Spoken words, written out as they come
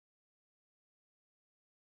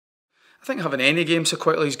I think having any game so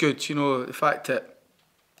quickly is good. You know, the fact that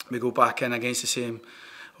we go back in against the same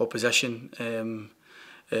opposition,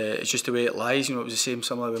 it's just the way it lies. You know, it was the same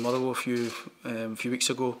similar with Motherwell a few weeks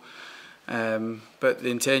ago. But the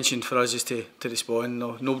intention for us is to respond.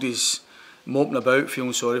 No, nobody's moping about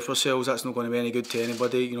feeling sorry for ourselves. That's not going to be any good to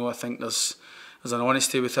anybody. You know, I think there's an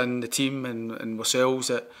honesty within the team and ourselves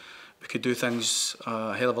that we could do things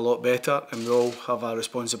a hell of a lot better, and we all have a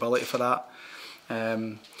responsibility for that.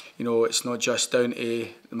 You know, it's not just down to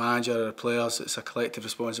the manager or the players, it's a collective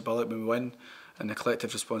responsibility when we win and a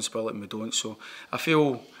collective responsibility when we don't. So I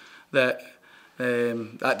feel that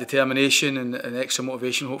that determination and extra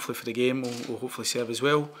motivation hopefully for the game will hopefully serve as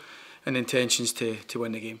well, and the intentions to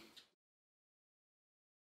win the game.